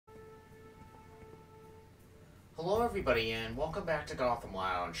Hello everybody and welcome back to Gotham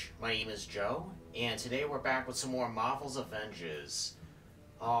Lounge. My name is Joe, and today we're back with some more Marvel's Avengers.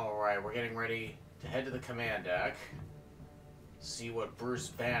 Alright, we're getting ready to head to the command deck. See what Bruce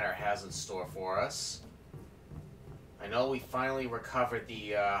Banner has in store for us. I know we finally recovered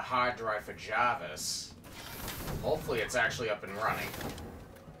the hard drive for Jarvis. Hopefully it's actually up and running.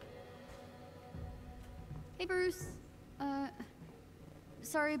 Hey Bruce,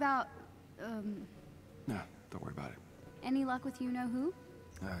 sorry about, No, don't worry about it. any luck with you-know-who?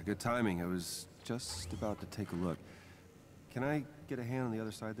 Good timing. I was just about to take a look. Can I get a hand on the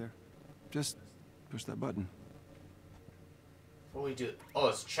other side there? Just push that button. What do we do? Oh,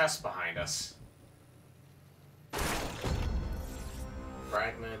 there's a chest behind us.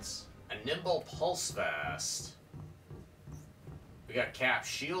 Fragments. A nimble pulse vest. We got Cap's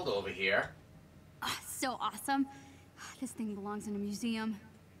shield over here. Ah, so awesome. This thing belongs in a museum.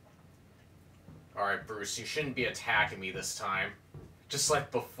 Alright, Bruce, you shouldn't be attacking me this time. Just like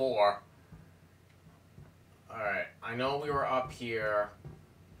before. Alright, I know we were up here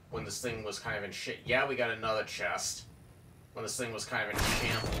when this thing was kind of in shit. Yeah, we got another chest. When this thing was kind of in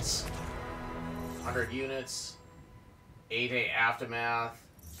shambles. 100 units. 8-day aftermath.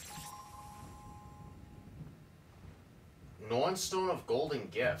 Nornstone of Golden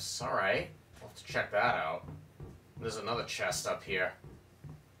Gifts. Alright, we'll have to check that out. There's another chest up here.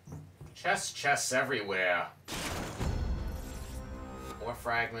 Chests everywhere. More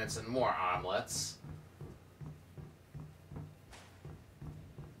fragments and more omelets.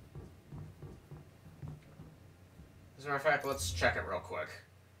 As a matter of fact, let's check it real quick.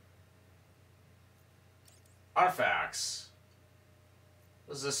 Artifacts.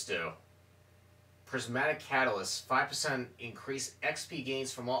 What does this do? Prismatic Catalyst. 5% increase XP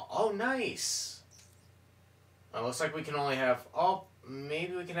gains from all... Oh, nice! Looks like we can only have... Oh,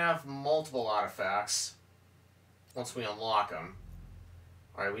 maybe we can have multiple artifacts once we unlock them.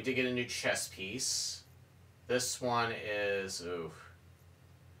 Alright, we did get a new chest piece. This one is... Ooh.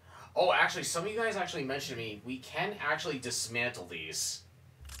 Oh, actually, some of you guys actually mentioned to me, we can actually dismantle these.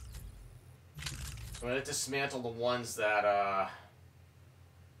 I'm going to dismantle the ones that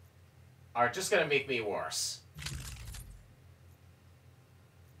are just going to make me worse.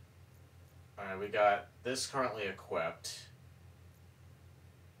 Alright, we got this currently equipped.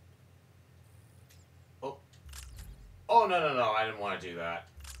 Oh. Oh, no, I didn't want to do that.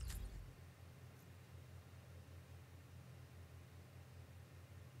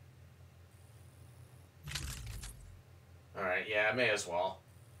 Alright, yeah, I may as well.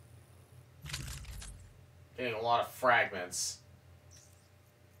 Getting a lot of fragments.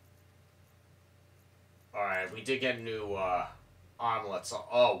 Alright, we did get new omelets.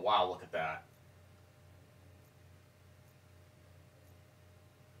 Oh, wow, look at that.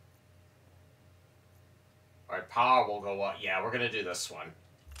 Alright, power will go up. Yeah, we're gonna do this one.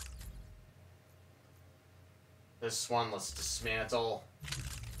 This one, let's dismantle.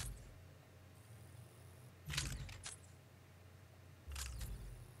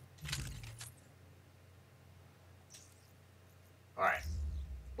 Alright.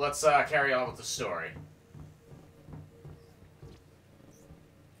 Let's carry on with the story.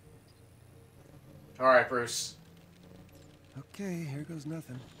 Alright, Bruce. Okay, here goes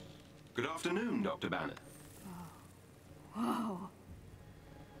nothing. Good afternoon, Dr. Banner. Whoa.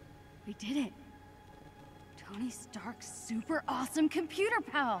 We did it. Tony Stark's super awesome computer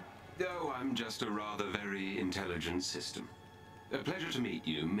pal. Oh, I'm just a rather very intelligent system. A pleasure to meet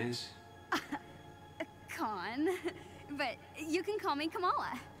you, Miss... Con. But you can call me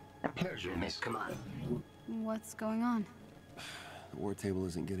Kamala. A pleasure, Miss Kamala. What's going on? The war table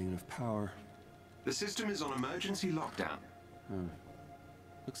isn't getting enough power. The system is on emergency lockdown.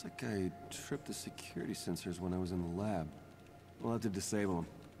 Looks like I tripped the security sensors when I was in the lab. We'll have to disable them.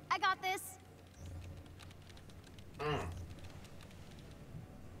 I got this.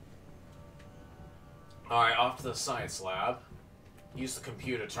 Alright, off to the science lab. Use the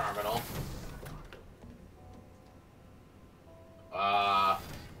computer terminal. Oh,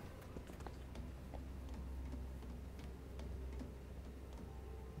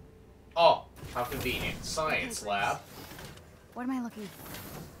 how convenient. Science lab. What am I looking for?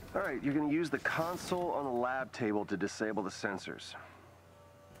 Alright, you're gonna use the console on the lab table to disable the sensors.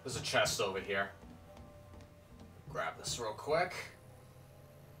 There's a chest over here. Grab this real quick.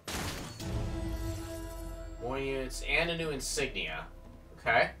 More units and a new insignia.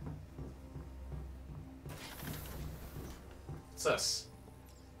 Okay. What's this?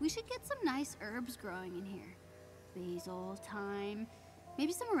 We should get some nice herbs growing in here. Basil, thyme,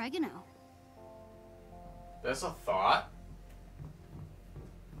 maybe some oregano. There's a thought.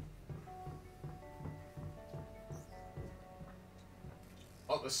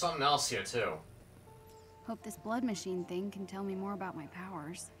 there's something else here, too. Hope this blood machine thing can tell me more about my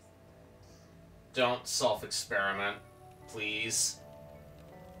powers. Don't self-experiment, please.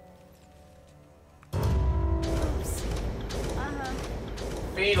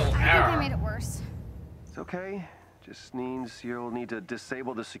 Fatal I think error. I made it worse. It's okay. Just means you'll need to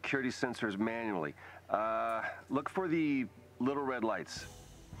disable the security sensors manually. Look for the little red lights.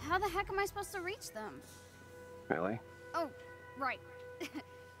 How the heck am I supposed to reach them? Really? Oh, right.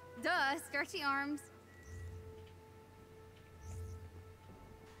 Duh, stretchy arms.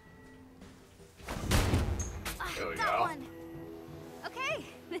 There we Got go. one. Okay,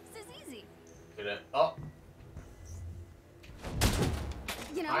 this is easy. Get it. Oh,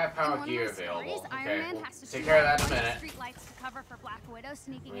 You know, higher power in one gear of my stories, available. Iron Okay, Man we'll has to take shoot care of out that in a a bunch minute. of street lights to cover for Black Widow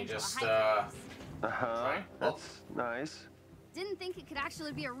sneaking Let me into just, a high place. Right. That's nice. Didn't think it could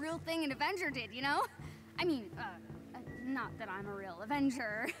actually be a real thing an Avenger did, you know? I mean, not that I'm a real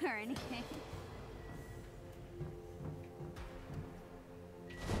Avenger or anything.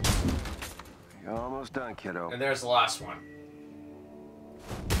 You're almost done, kiddo. And there's the last one.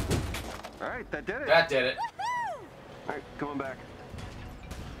 All right, that did it. That did it. Woohoo! All right, come on back.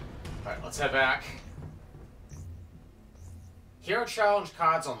 Alright, let's head back. Hero Challenge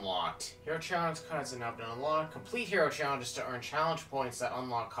cards unlocked. Hero Challenge cards have now been unlocked. Complete Hero Challenges to earn challenge points that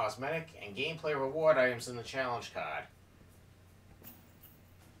unlock cosmetic and gameplay reward items in the challenge card.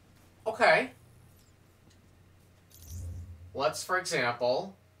 Okay. Let's, for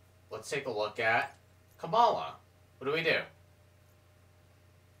example, let's take a look at Kamala. What do we do?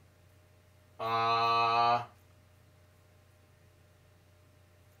 I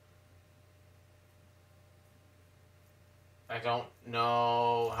don't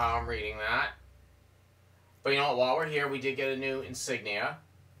know how I'm reading that. But you know what, while we're here, we did get a new insignia.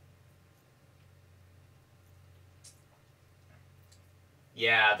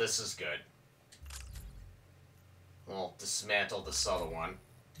 Yeah, this is good. We'll dismantle this other one.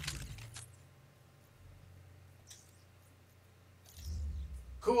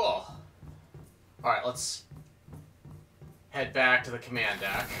 Cool. Alright, let's head back to the command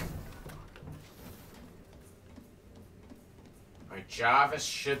deck. Alright, Jarvis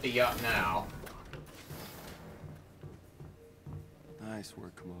should be up now. Nice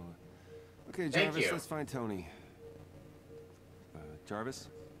work, Kamala. Okay, Thank Jarvis, you. let's find Tony. Jarvis?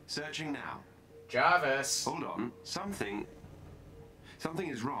 Searching now. Jarvis! Hold on. Something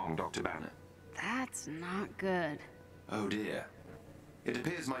is wrong, Dr. Banner. That's not good. Oh dear. It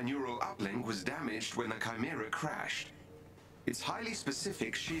appears my neural uplink was damaged when the Chimera crashed. It's highly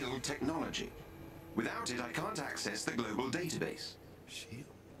specific shield technology. Without it, I can't access the global database. Shield.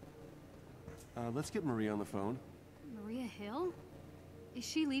 Let's get Maria on the phone. Maria Hill? Is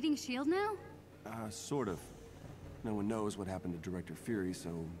she leading S.H.I.E.L.D. now? Sort of. No one knows what happened to Director Fury,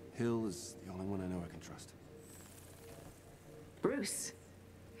 so Hill is the only one I know I can trust. Bruce,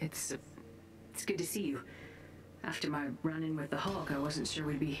 it's good to see you. After my run-in with the Hulk, I wasn't sure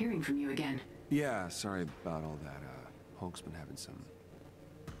we'd be hearing from you again. Yeah, sorry about all that. Hulk's been having some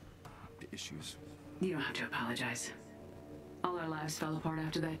issues. You don't have to apologize. All our lives fell apart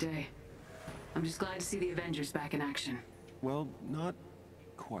after that day. I'm just glad to see the Avengers back in action. Well, not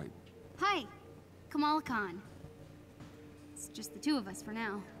quite. Hi, Kamala Khan. It's just the two of us for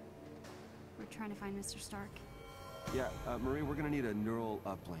now. We're trying to find Mr. Stark. Yeah, Marie, we're gonna need a neural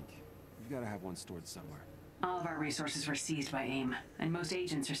uplink. You've gotta have one stored somewhere. All of our resources were seized by AIM, and most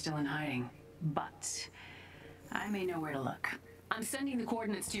agents are still in hiding. But I may know where to look. I'm sending the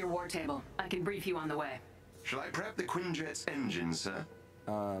coordinates to your war table. I can brief you on the way. Shall I prep the Quinjet's engine, sir?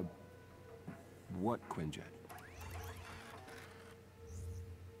 What Quinjet?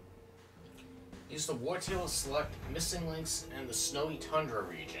 Use the war table to select missing links in the snowy Tundra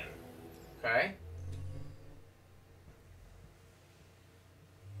region. Okay?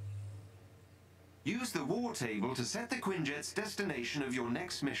 Use the war table to set the Quinjet's destination of your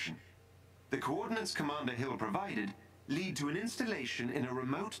next mission. The coordinates Commander Hill provided lead to an installation in a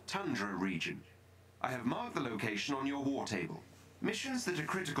remote Tundra region. I have marked the location on your war table. Missions that are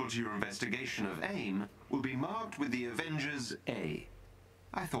critical to your investigation of AIM will be marked with the Avengers A.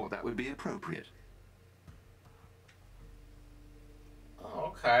 I thought that would be appropriate.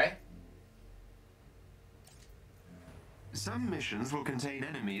 Oh, okay. Some missions will contain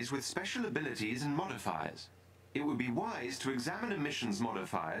enemies with special abilities and modifiers. It would be wise to examine a mission's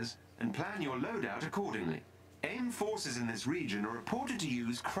modifiers and plan your loadout accordingly. AIM forces in this region are reported to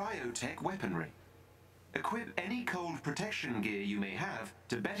use cryotech weaponry. Equip any cold protection gear you may have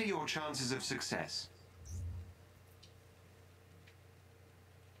to better your chances of success.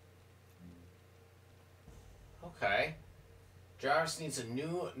 Okay. Jarvis needs a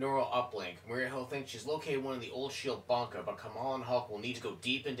new neural uplink. Maria Hill thinks she's located one in the old shield bunker, but Kamala and Hulk will need to go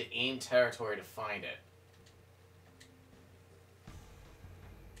deep into AIM territory to find it.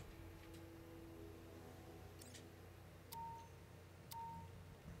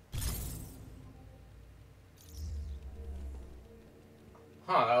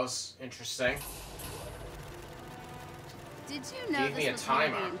 Huh, that was interesting. Did you know Gave me this a was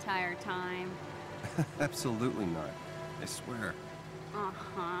timer. here the entire time? Absolutely not. I swear.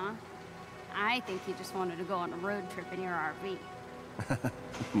 Uh-huh. I think you just wanted to go on a road trip in your RV.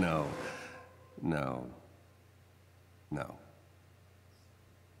 No. No. No.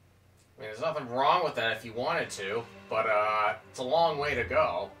 I mean, there's nothing wrong with that if you wanted to, but it's a long way to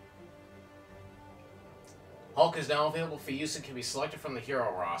go. Hulk is now available for use and can be selected from the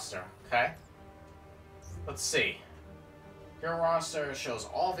hero roster. Okay. Let's see. Hero roster shows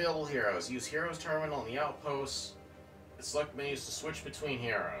all available heroes. Use heroes terminal in the outpost. Select menus to switch between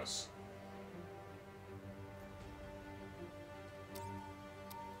heroes.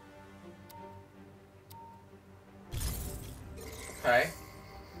 Okay.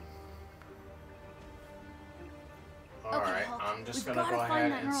 Alright, Hulk, I'm just we've gonna gotta go find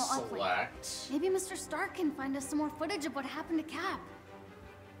ahead that and neural uplink. select. Maybe Mr. Stark can find us some more footage of what happened to Cap.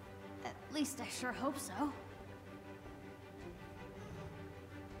 At least I sure hope so.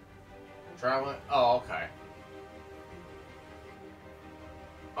 Traveling. Oh, okay.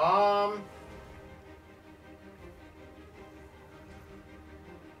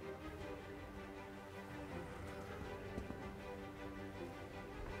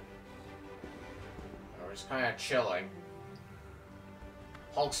 We're just kind of chilling.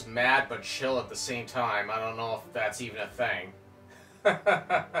 Hulk's mad but chill at the same time. I don't know if that's even a thing.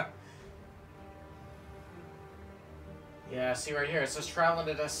 Yeah, see right here, it says traveling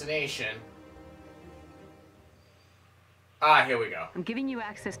to destination. Ah, here we go. I'm giving you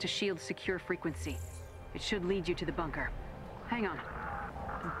access to S.H.I.E.L.D.'s secure frequency. It should lead you to the bunker. Hang on.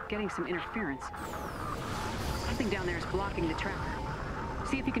 I'm getting some interference. Something down there is blocking the tracker.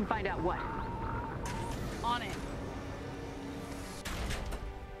 See if you can find out what. On it.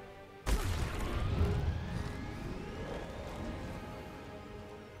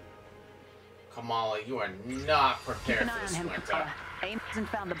 Kamala, you are not Keep prepared an for eye on this him, winter. Kamala. AIM hasn't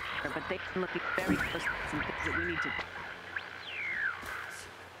found the bunker, but they've been looking very close at some things that we need to...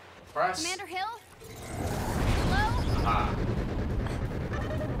 Press. Commander Hill? Hello? Ah.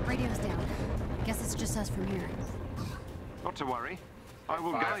 Radio's down. Guess it's just us from here. Not to worry. I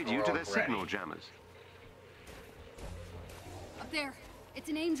will guide you to their signal jammers. Up there. It's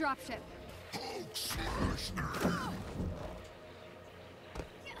an AIM dropship.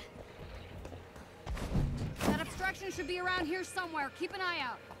 That obstruction should be around here somewhere. Keep an eye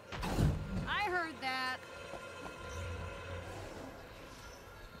out. I heard that.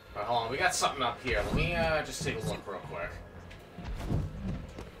 Alright, hold on. We got something up here. Let me just take a look real quick.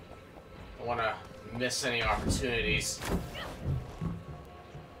 Don't want to miss any opportunities.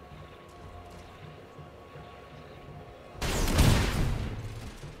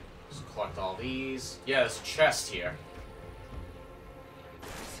 Just collect all these. Yeah, there's a chest here.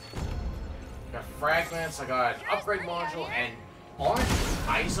 Got fragments. I got an upgrade module and orange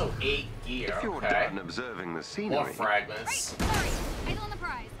ISO 8 gear. If you're Okay. done observing the More scenery, fragments. Right, sorry. Eyes on the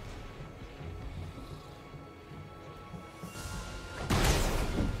prize.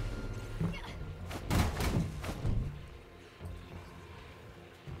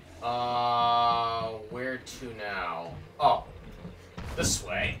 Where to now? Oh, this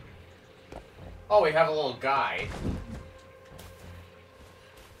way. Oh, we have a little guide.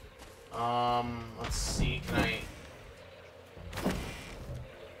 Let's see, can I...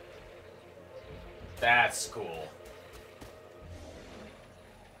 That's cool.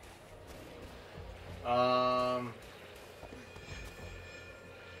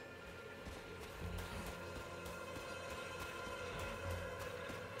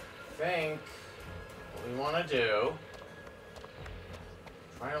 Think what we want to do,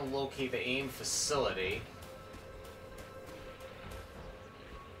 try to locate the AIM facility.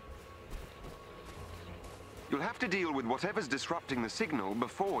 you'll have to deal with whatever's disrupting the signal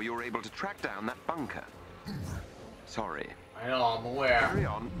before you're able to track down that bunker. Sorry. I know, I'm aware. Carry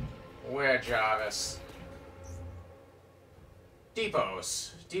on. Aware, Jarvis.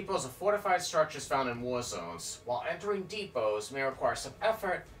 Depots. Depots are fortified structures found in war zones. While entering depots may require some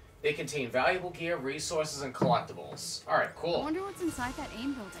effort, they contain valuable gear, resources, and collectibles. Alright, I cool. wonder what's inside that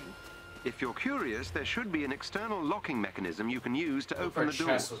AIM building. If you're curious, there should be an external locking mechanism you can use to Look for open a the door.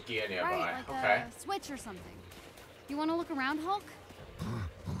 chest with gear nearby. Right, like Okay. a switch or something. You want to look around, Hulk?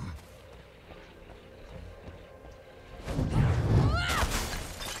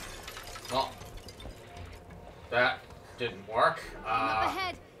 I'm up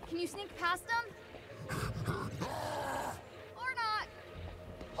ahead. Can you sneak past them? Or not?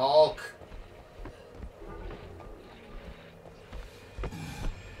 Hulk.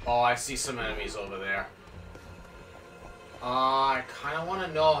 Oh, I see some enemies over there. I kind of want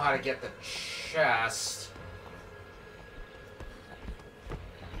to know how to get the chest.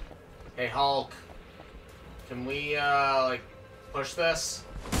 Hey, Hulk. Can we, like, push this?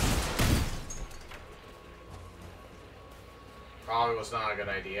 Probably was not a good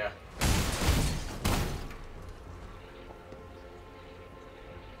idea.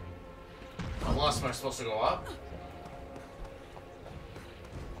 Unless, am I supposed to go up?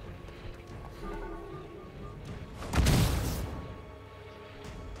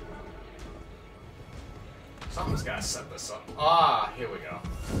 Someone's gotta set this up. Ah, here we go.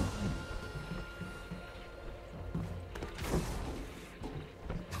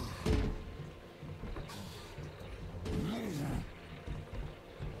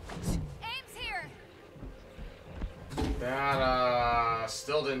 Aim's here. That,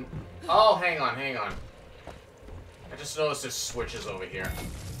 still didn't... Oh, hang on, hang on. I just noticed there's switches over here.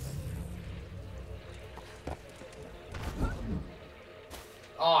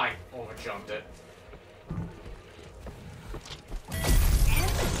 Oh, I overjumped it. And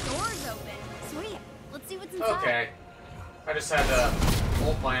the door's open. Sweet. Let's see what's inside. Okay. I just had to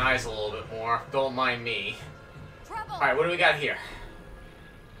open my eyes a little bit more. Don't mind me. Trouble. Alright, what do we got here?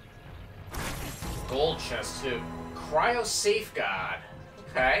 Gold chest, too. Cryo safeguard.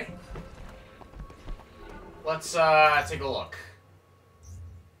 Okay. Let's, take a look.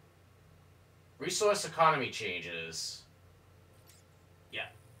 Resource economy changes. Yeah.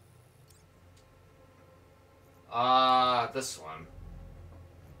 This one.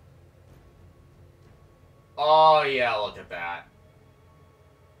 Oh, yeah, look at that.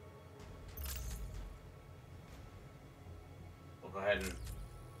 We'll go ahead and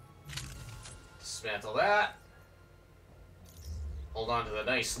dismantle that. Hold on to the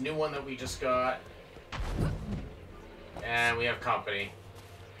nice new one that we just got. And we have company.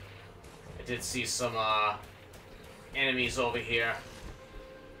 I did see some, enemies over here.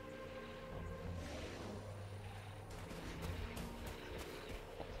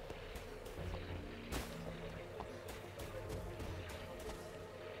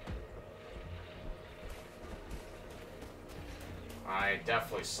 I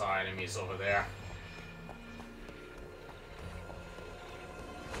definitely saw enemies over there.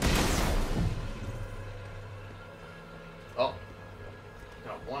 Oh.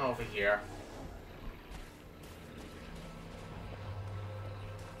 Got one over here.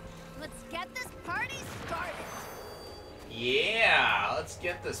 Let's get this party started. Yeah, let's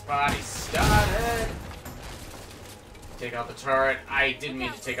get this party started. Take out the turret. I didn't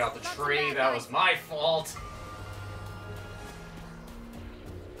mean to take out the tree. That was my fault.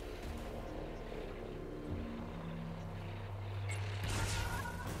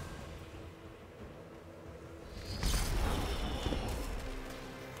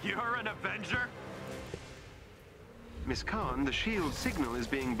 You're an Avenger? Miss Khan, the shield signal is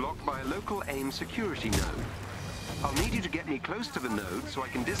being blocked by a local AIM security node. I'll need you to get me close to the node so I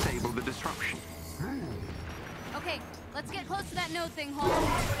can disable the disruption. Okay, let's get close to that node thing, Hulk.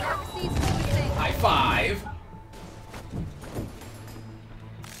 Jarvis needs to do his thing. High five.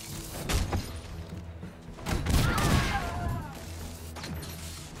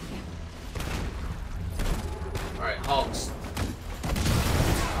 Alright, Hulk's.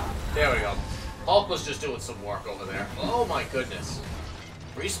 There we go. Hulk was just doing some work over there. Oh my goodness.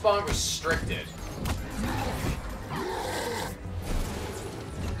 Respawn restricted.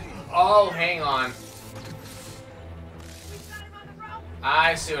 Oh, hang on.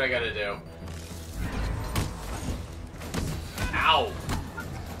 I see what I gotta do. Ow.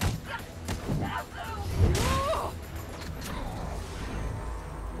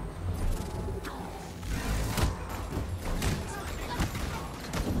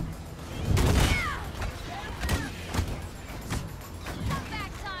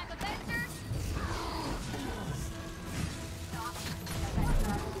 Comeback time, Avengers.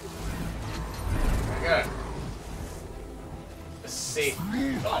 Very good. Let's see.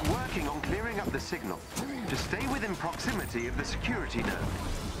 I'm working on clearing up the signal. Just stay within proximity of the security node.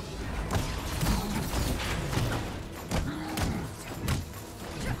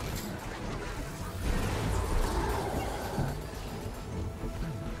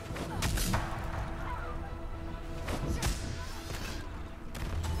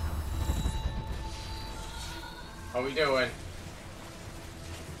 How we doing?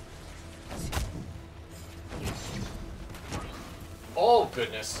 Oh,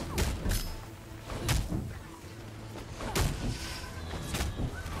 goodness.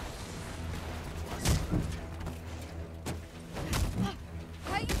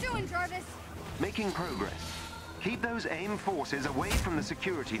 Jarvis? Making progress. Keep those AIM forces away from the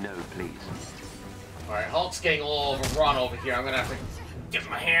security node, please. Alright, Hulk's getting a little overrun over here. I'm gonna have to get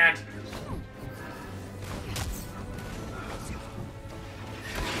my hand.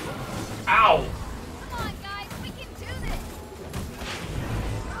 Ow! Come on, guys, we can do this!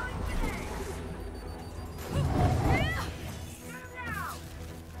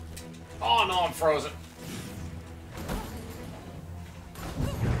 Oh no, I'm frozen.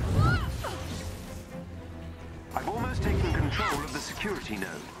 I've almost taken control of the security node.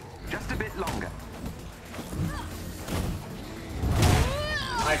 Just a bit longer.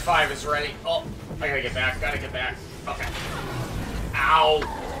 High five is ready. Oh, I gotta get back. Gotta get back. Okay. Ow!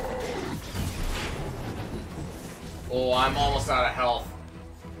 Oh, I'm almost out of health.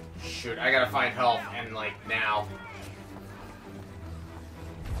 Shoot, I gotta find health, and like now.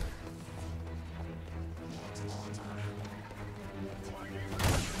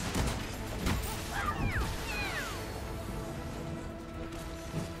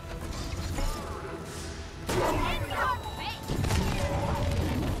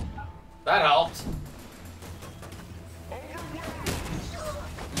 That helped.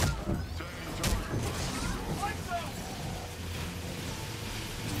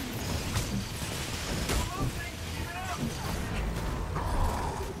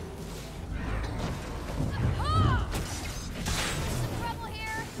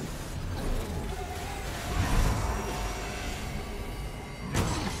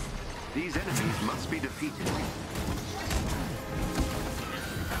 These enemies must be defeated.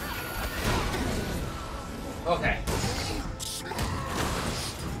 Okay.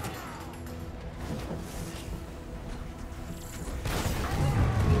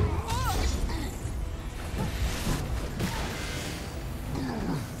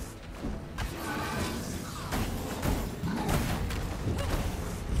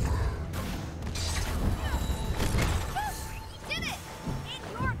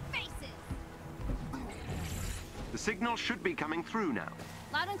 The signal should be coming through now.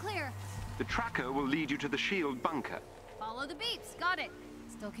 Loud and clear. The tracker will lead you to the shield bunker. Follow the beeps. Got it.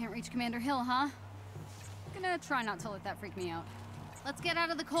 Still can't reach Commander Hill, huh? Gonna try not to let that freak me out. Let's get out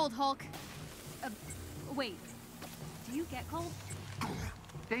of the cold, Hulk. Wait. Do you get cold?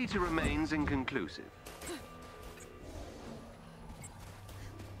 Data remains inconclusive.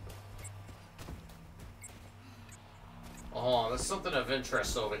 Oh, there's something of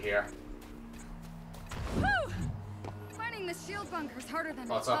interest over here. Whew! Finding the shield bunker's harder than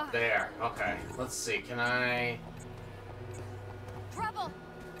Oh, it's I up thought. there. Okay, let's see. Can I... Trouble!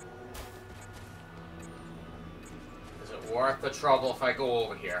 Is it worth the trouble if I go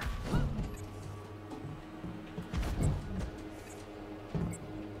over here?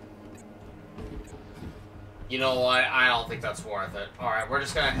 You know what? I don't think that's worth it. Alright, we're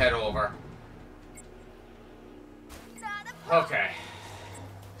just gonna head over. Okay.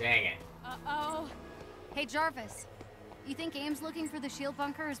 Dang it. Uh-oh. Hey, Jarvis. You think AIM's looking for the shield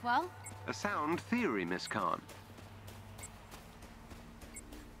bunker as well? A sound theory, Miss Khan.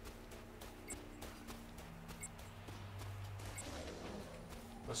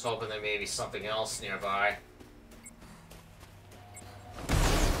 I was hoping there may be something else nearby.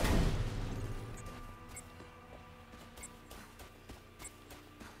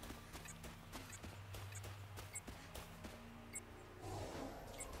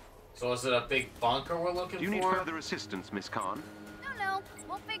 So is it a big bunker we're looking for? Do you need further assistance, Miss Khan? No.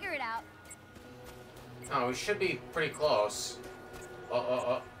 We'll figure it out. Oh, we should be pretty close.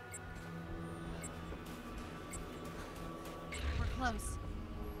 We're close.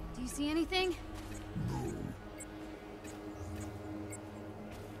 Do you see anything?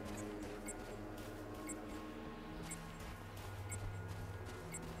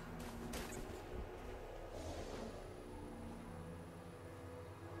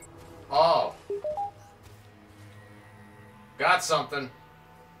 Oh. Got something.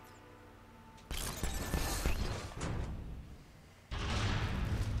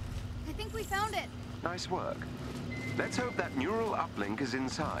 I think we found it. Nice work. Let's hope that neural uplink is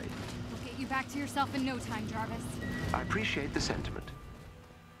inside. We'll get you back to yourself in no time, Jarvis. I appreciate the sentiment.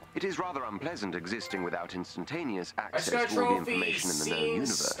 It is rather unpleasant existing without instantaneous I just access got a to all the trophy. information in the known Seen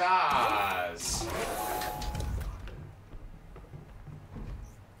universe. stars.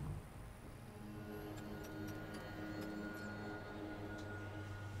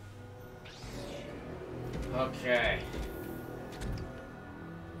 Okay.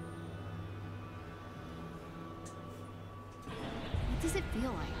 What does it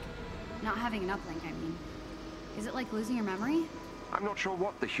feel like? Not having an uplink, I mean. Is it like losing your memory? I'm not sure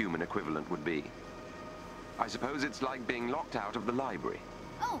what the human equivalent would be. I suppose it's like being locked out of the library.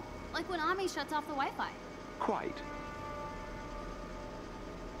 Oh, Like when Ami shuts off the Wi-Fi. Quite.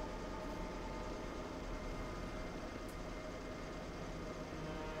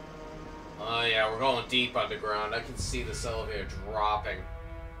 Oh yeah, we're going deep underground. I can see this elevator dropping.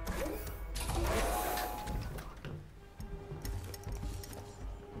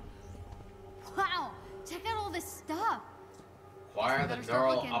 Wow, check out all this stuff. Acquire the Better start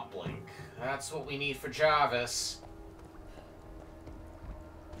neural looking. uplink. That's what we need for Jarvis.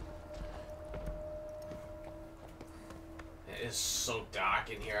 It is so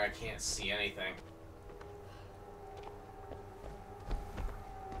dark in here, I can't see anything.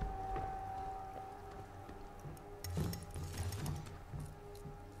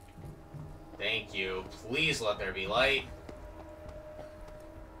 Thank you. Please let there be light.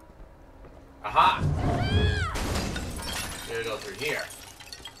 Aha! Gotta go through here.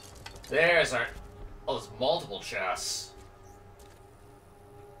 There's our... Oh, there's multiple chests.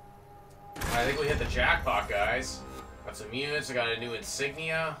 I think we hit the jackpot, guys. Got some units. I got a new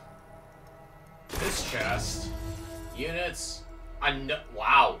insignia. This chest. Units.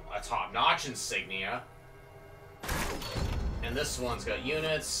 Wow, a top-notch insignia. And this one's got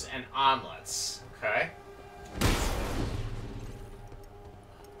units and omelets. Okay.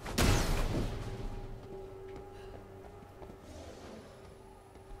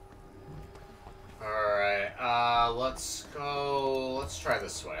 Alright, let's go... Let's try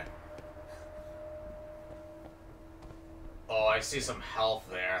this way. Oh, I see some health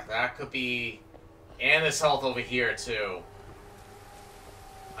there. That could be... And this health over here, too.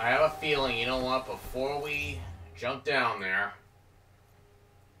 I have a feeling, you know what, before we jump down there...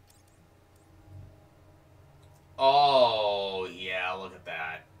 Oh, yeah, look at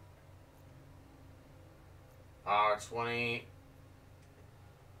that. Power 20...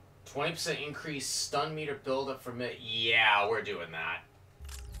 20% increase stun meter buildup for minute. Yeah, we're doing that.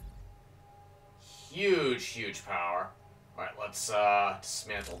 Huge, huge power. Alright, let's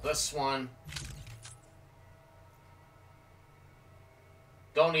dismantle this one.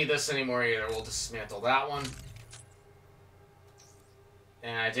 Don't need this anymore either. We'll dismantle that one.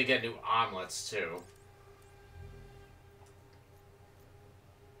 And I did get new omelets too.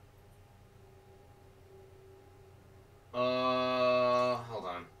 Hold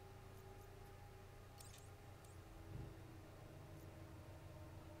on.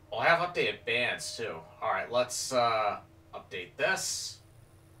 Oh, I have updated bands too. Alright, let's update this.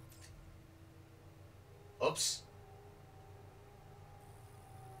 Oops.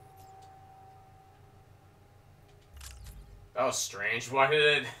 That was strange. Why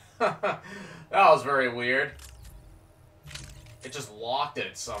did it... That was very weird. It just locked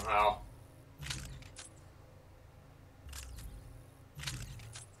it somehow.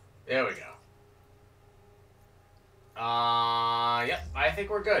 There we go. Yep, I think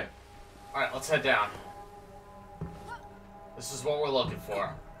we're good. Alright, let's head down. This is what we're looking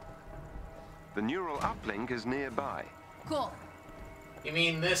for. The neural uplink is nearby. Cool. You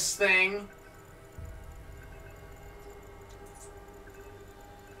mean this thing?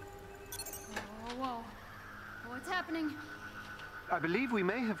 Whoa. What's happening? I believe we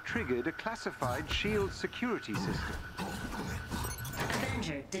may have triggered a classified shield security system.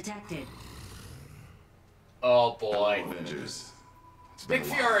 Avenger detected. Oh boy. Avengers. It's Nick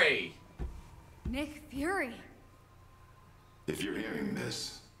been a while. Fury! Nick Fury. If you're hearing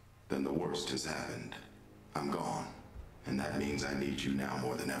this, then the worst has happened. I'm gone, and that means I need you now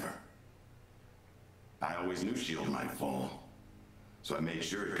more than ever. I always knew S.H.I.E.L.D. might fall, so I made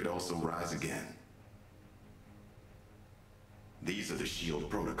sure it could also rise again. These are the S.H.I.E.L.D.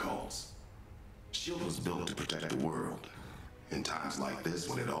 protocols. S.H.I.E.L.D. was built to protect the world. In times like this,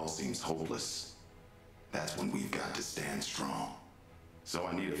 when it all seems hopeless, that's when we've got to stand strong. So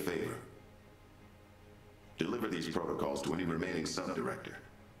I need a favor. Deliver these protocols to any remaining sub-director.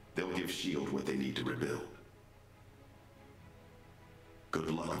 They'll give S.H.I.E.L.D. what they need to rebuild.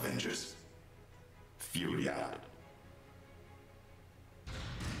 Good luck, Avengers. Fury out.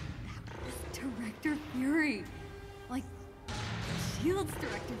 Director Fury. Like, S.H.I.E.L.D.'s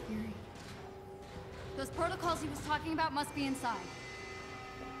Director Fury. Those protocols he was talking about must be inside.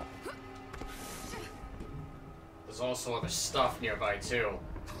 There's also other stuff nearby too.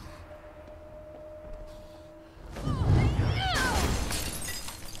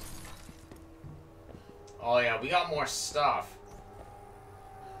 Oh yeah, we got more stuff.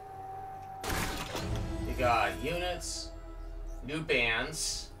 We got units, new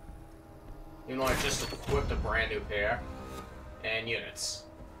bands. You know, I just equipped a brand new pair. And units.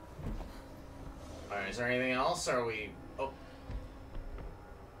 Alright, is there anything else, or are we... Oh.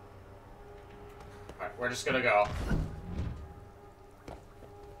 Alright, we're just gonna go.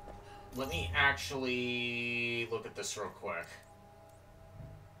 let me actually look at this real quick.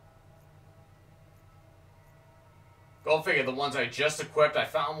 Go figure, the ones I just equipped, I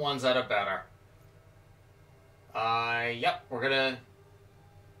found ones that are better. Yep, we're gonna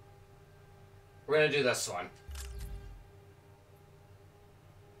do this one.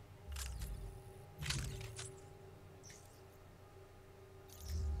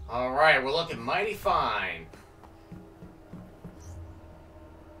 Alright, we're looking mighty fine.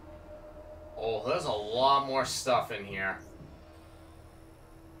 Oh, there's a lot more stuff in here.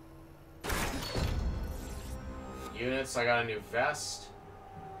 Units, I got a new vest.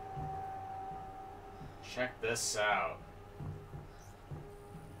 Check this out.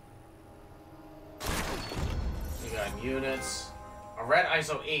 We got units. A red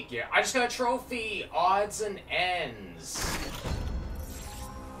ISO 8 gear. I just got a trophy! Odds and ends.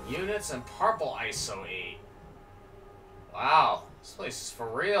 Units and purple ISO 8. Wow, this place is for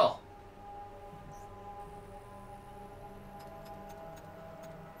real.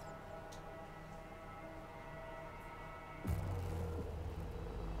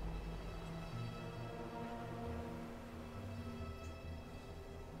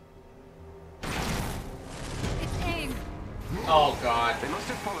 Oh god. They must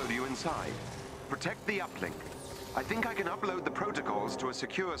have followed you inside. Protect the uplink. I think I can upload the protocols to a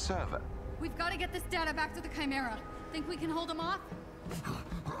secure server. We've got to get this data back to the Chimera. Think we can hold them off?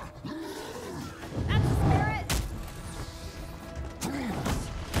 That's the spirit!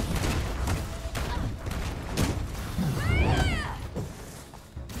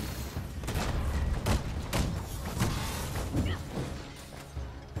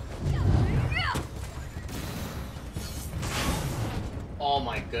 Oh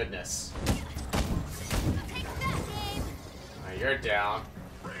my goodness. You're down.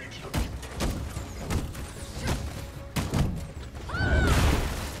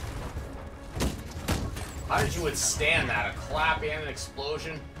 How did you withstand that? A clap and an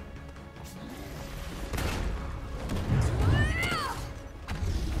explosion?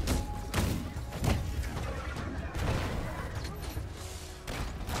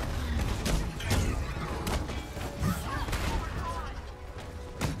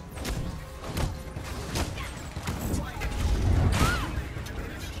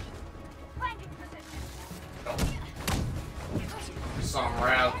 Something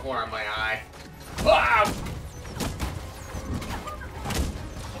right out of the corner of my eye. Ah!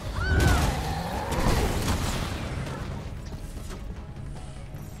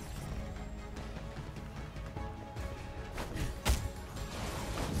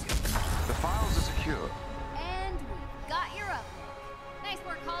 The files are secure. And we got your uplink. Nice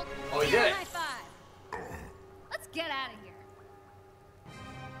work, Hulk. Oh, we did it. High five. Let's get out of here.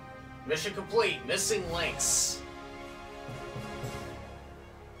 Mission complete. Missing links.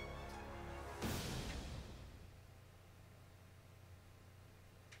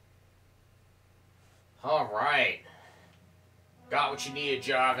 Alright. Got what you needed,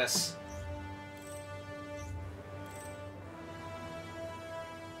 Jarvis.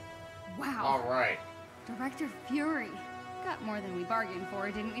 Wow. Alright. Director Fury. Got more than we bargained for,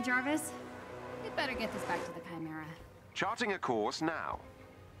 didn't we, Jarvis? We'd better get this back to the Chimera. Charting a course now.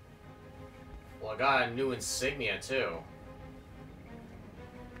 Well, I got a new insignia, too.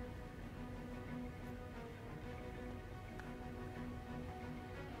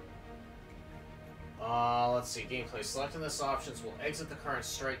 Let's see. Gameplay. Selecting this options will exit the current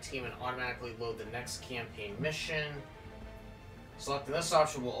strike team and automatically load the next campaign mission. Selecting this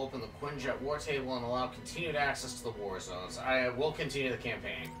option will open the Quinjet war table and allow continued access to the war zones. I will continue the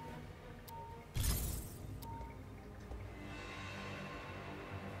campaign.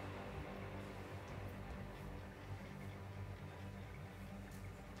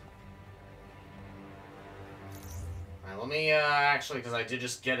 Alright, let me, actually, because I did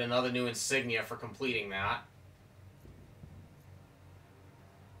just get another new insignia for completing that.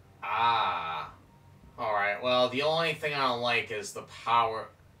 Ah. Alright, well, the only thing I don't like is the power.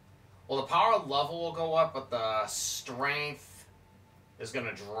 Well, the power level will go up, but the strength is going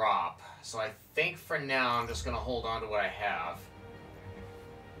to drop. So I think for now I'm just going to hold on to what I have.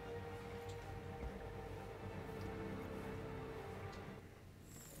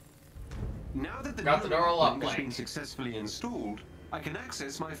 Now that the Got the neural uplink has uplink. been successfully installed, I can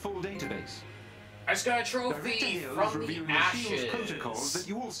access my full database. I just got a Director trophy Hill is from the reviewing the Shield's protocols that ashes.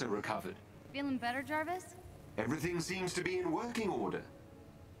 you also recovered. Feeling better, Jarvis? Everything seems to be in working order.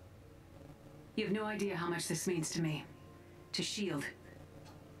 You have no idea how much this means to me. To S.H.I.E.L.D.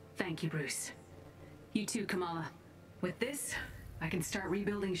 Thank you, Bruce. You too, Kamala. With this, I can start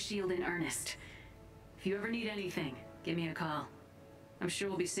rebuilding S.H.I.E.L.D. in earnest. If you ever need anything, give me a call. I'm sure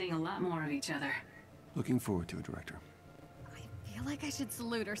we'll be seeing a lot more of each other. Looking forward to it, Director. I feel like I should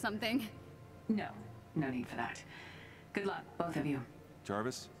salute or something. No, no need for that. Good luck, both of you.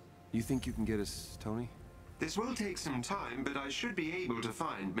 Jarvis, you think you can get us Tony? This will take some time, but I should be able to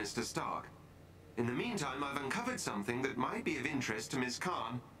find Mr. Stark. In the meantime, I've uncovered something that might be of interest to Ms.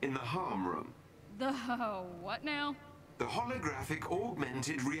 Khan in the harm room. The what now? The holographic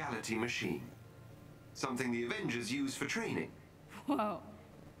augmented reality machine. Something the Avengers use for training. Whoa,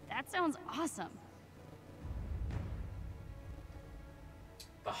 that sounds awesome.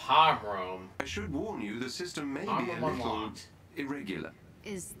 The harm room. I should warn you, the system may Harm be a room little unlocked. irregular.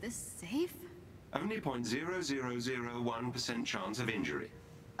 Is this safe? Only 0.0001% chance of injury.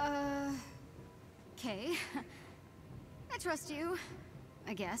 Okay. I trust you,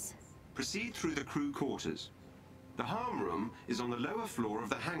 I guess. Proceed through the crew quarters. The harm room is on the lower floor of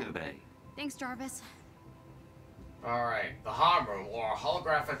the hangar bay. Thanks, Jarvis. Alright, the harm room, or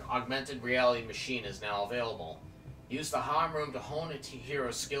holographic augmented reality machine, is now available. Use the harm room to hone into your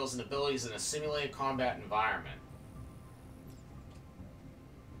hero's skills and abilities in a simulated combat environment.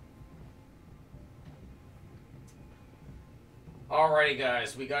 Alrighty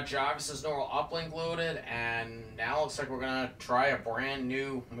guys, we got Jarvis's neural uplink loaded, and now looks like we're gonna try a brand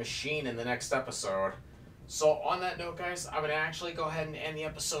new machine in the next episode. So on that note guys, I'm gonna actually go ahead and end the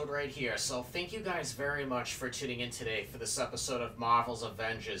episode right here. So thank you guys very much for tuning in today for this episode of Marvel's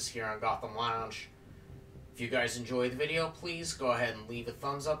Avengers here on Gotham Lounge. If you guys enjoyed the video, please go ahead and leave a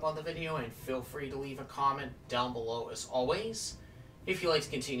thumbs up on the video, and feel free to leave a comment down below as always. If you'd like to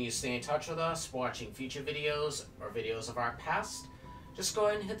continue to stay in touch with us, watching future videos or videos of our past, just go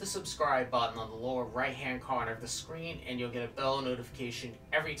ahead and hit the subscribe button on the lower right hand corner of the screen, and you'll get a bell notification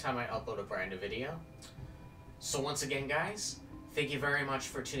every time I upload a brand new video. So once again guys, thank you very much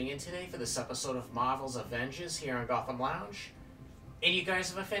for tuning in today for this episode of Marvel's Avengers here on Gotham Lounge, and you guys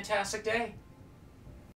have a fantastic day.